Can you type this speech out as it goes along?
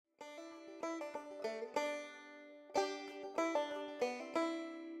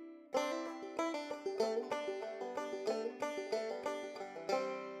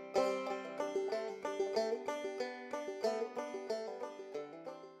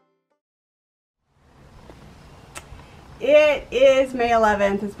It is May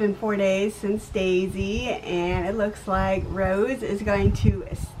 11th. It's been 4 days since Daisy, and it looks like Rose is going to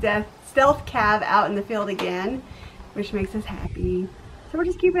stealth calve out in the field again, which makes us happy. So we're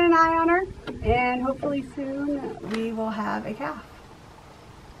just keeping an eye on her, and hopefully soon we will have a calf.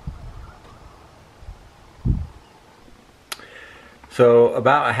 So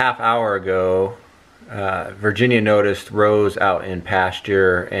about a half hour ago, Virginia noticed Rose out in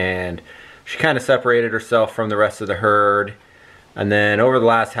pasture, and she kind of separated herself from the rest of the herd. And then over the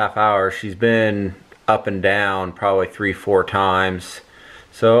last half hour, she's been up and down probably 3-4 times.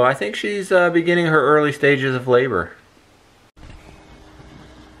 So I think she's beginning her early stages of labor.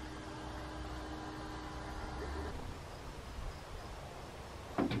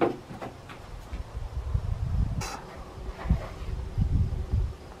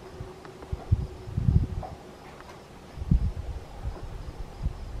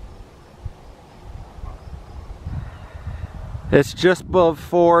 It's just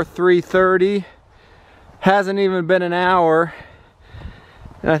before 3:30. Hasn't even been an hour.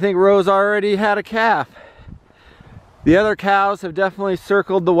 And I think Rose already had a calf. The other cows have definitely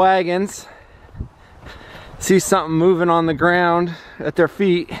circled the wagons. See something moving on the ground at their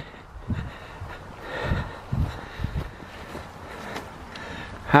feet.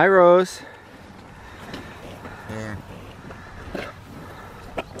 Hi, Rose. Yeah.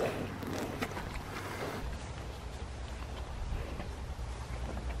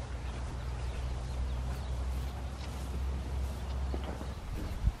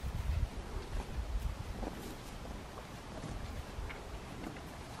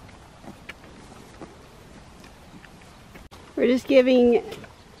 We're just giving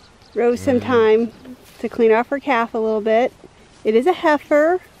Rose some time to clean off her calf a little bit. It is a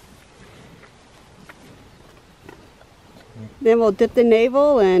heifer. Then we'll dip the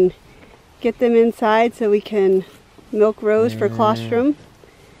navel and get them inside so we can milk Rose for colostrum.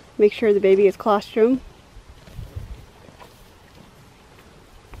 Make sure the baby is colostrum.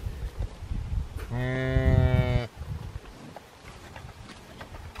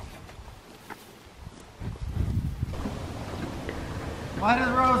 Why does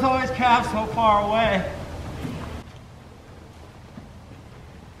Rose always calve so far away?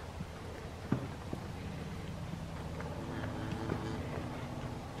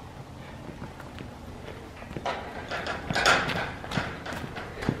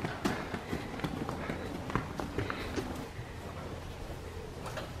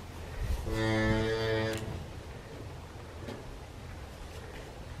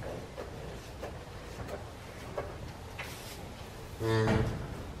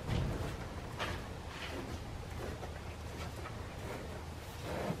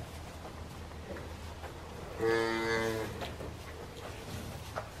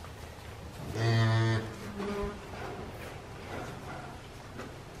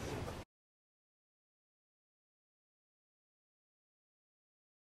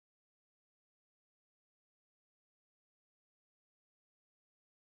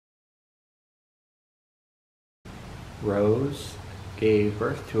 Rose gave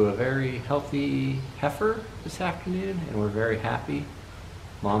birth to a very healthy heifer this afternoon, and we're very happy.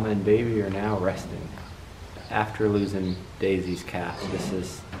 Mama and baby are now resting after losing Daisy's calf. This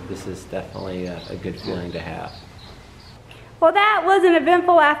is definitely a good feeling to have. Well, that was an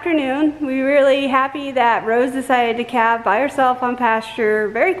eventful afternoon. We were really happy that Rose decided to calve by herself on pasture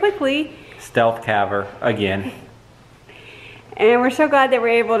very quickly. Stealth calver again. And we're so glad that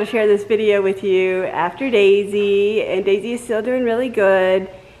we're able to share this video with you after Daisy. And Daisy is still doing really good.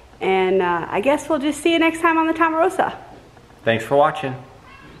 And I guess we'll just see you next time on the Tomarosa. Thanks for watching.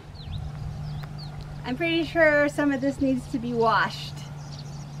 I'm pretty sure some of this needs to be washed.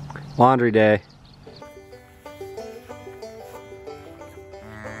 Laundry day.